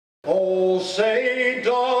Oh, say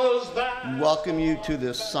does that welcome you to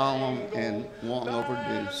this solemn and long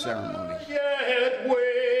overdue ceremony. Yet wave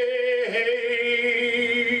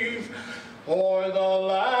o'er the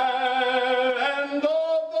land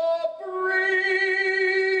of the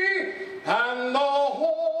free and the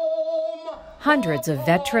home Hundreds of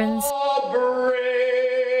veterans, of the brave.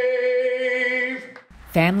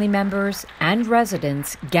 family members, and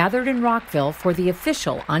residents gathered in Rockville for the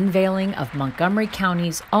official unveiling of Montgomery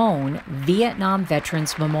County's own Vietnam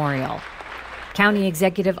Veterans Memorial. County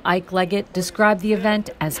Executive Ike Leggett described the event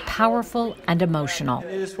as powerful and emotional.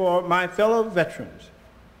 It is for my fellow veterans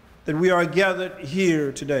that we are gathered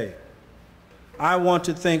here today. I want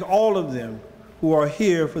to thank all of them who are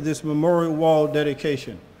here for this memorial wall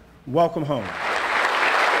dedication. Welcome home.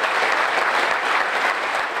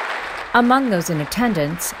 Among those in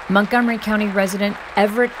attendance, Montgomery County resident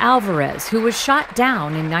Everett Alvarez, who was shot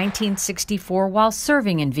down in 1964 while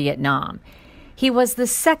serving in Vietnam. He was the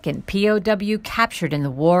second POW captured in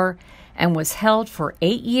the war and was held for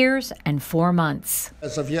 8 years and 4 months.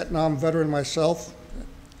 As a Vietnam veteran myself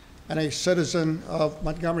and a citizen of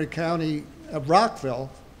Montgomery County of Rockville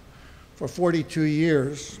for 42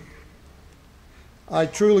 years, I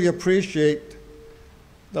truly appreciate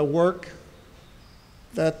the work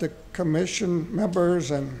that the commission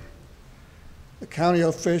members and the county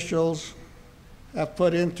officials have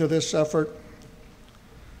put into this effort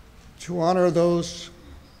to honor those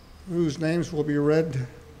whose names will be read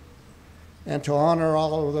and to honor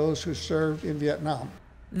all of those who served in Vietnam.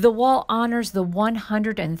 The wall honors the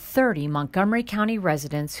 130 Montgomery County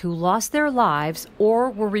residents who lost their lives or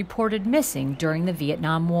were reported missing during the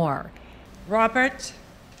Vietnam War. Robert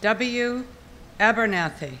W.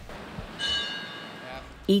 Abernathy.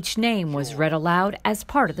 Each name was read aloud as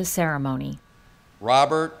part of the ceremony.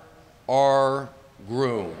 Robert R.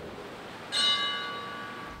 Groom.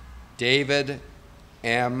 David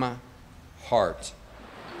M. Hart.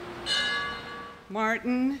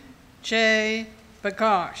 Martin J.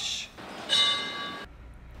 Bagosh.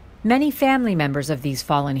 Many family members of these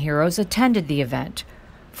fallen heroes attended the event.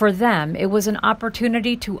 For them, it was an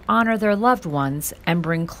opportunity to honor their loved ones and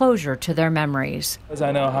bring closure to their memories.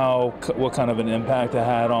 I know what kind of an impact it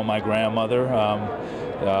had on my grandmother.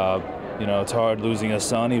 You know, it's hard losing a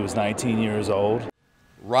son. He was 19 years old.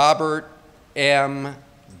 Robert M.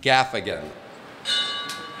 Gaffigan.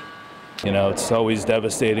 You know, it's always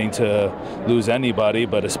devastating to lose anybody,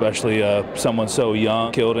 but especially someone so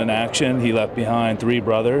young. Killed in action. He left behind 3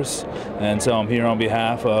 brothers, and so I'm here on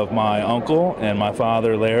behalf of my uncle and my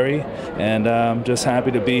father, Larry, and I'm just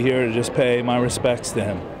happy to be here to just pay my respects to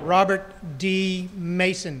him. Robert D.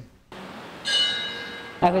 Mason.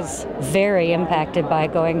 I was very impacted by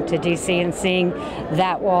going to D.C. and seeing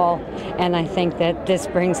that wall, and I think that this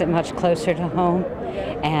brings it much closer to home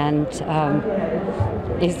and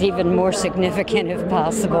is even more significant, if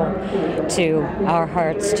possible, to our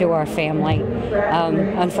hearts, to our family.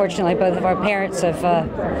 Unfortunately, both of our parents have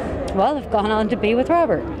gone on to be with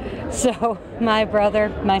Robert. So my brother,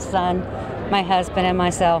 my son, my husband, and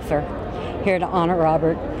myself are here to honor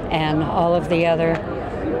Robert and all of the other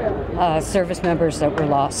service members that were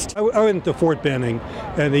lost. I went to Fort Benning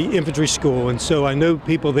and the infantry school, and so I know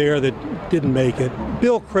people there that didn't make it.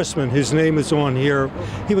 Bill Chrisman, his name is on here.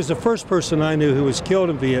 He was the first person I knew who was killed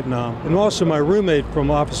in Vietnam. And also my roommate from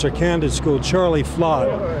Officer Candidate School, Charlie Flott,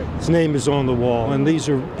 his name is on the wall. And these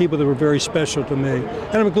are people that were very special to me.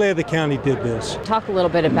 And I'm glad the county did this. Talk a little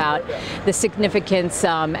bit about the significance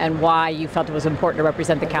and why you felt it was important to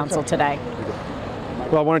represent the council today.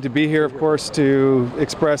 Well, I wanted to be here, of course, to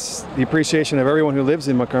express the appreciation of everyone who lives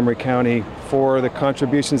in Montgomery County for the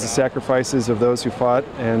contributions and sacrifices of those who fought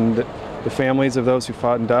and the families of those who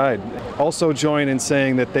fought and died. Also join in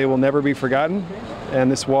saying that they will never be forgotten,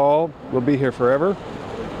 and this wall will be here forever,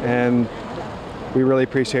 and we really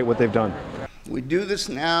appreciate what they've done. We do this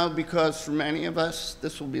now because for many of us,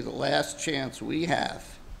 this will be the last chance we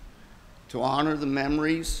have to honor the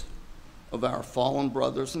memories of our fallen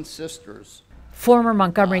brothers and sisters. Former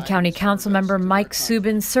Montgomery County Councilmember Mike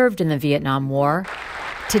Subin served in the Vietnam War.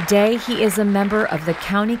 Today, he is a member of the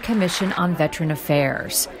County Commission on Veteran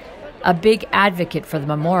Affairs. A big advocate for the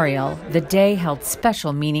memorial, the day held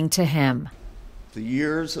special meaning to him. The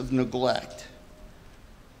years of neglect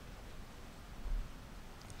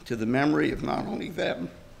to the memory of not only them,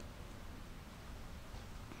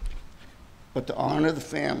 but to honor the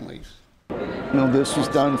families. You know, this was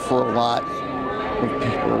done for a lot of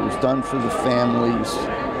people. It was done for the families.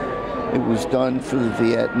 It was done for the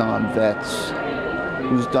Vietnam vets.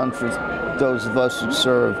 It was done for those of us who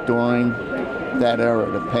served during that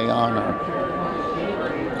era to pay honor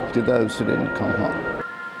to those who didn't come home.